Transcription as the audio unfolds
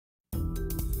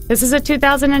This is a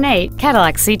 2008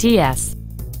 Cadillac CTS.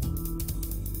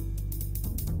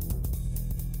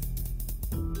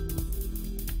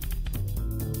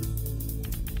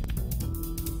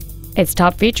 Its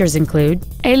top features include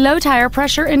a low tire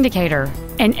pressure indicator,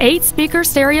 an 8-speaker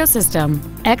stereo system,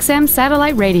 XM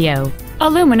satellite radio,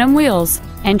 aluminum wheels,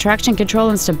 and traction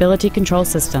control and stability control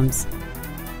systems.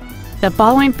 The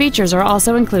following features are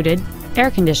also included: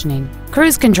 air conditioning,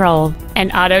 cruise control,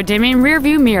 an auto-dimming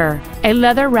rear-view mirror, a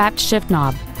leather-wrapped shift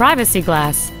knob, privacy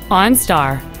glass,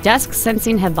 OnStar, dusk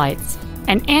sensing headlights,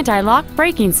 an anti-lock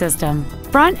braking system,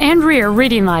 front and rear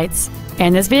reading lights,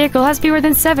 and this vehicle has fewer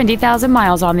than 70,000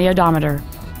 miles on the odometer.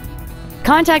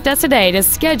 Contact us today to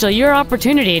schedule your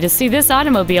opportunity to see this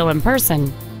automobile in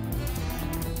person.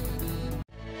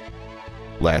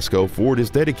 Lasco Ford is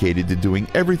dedicated to doing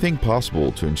everything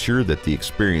possible to ensure that the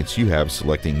experience you have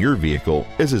selecting your vehicle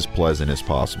is as pleasant as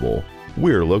possible.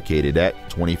 We're located at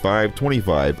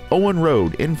 2525 Owen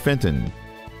Road in Fenton.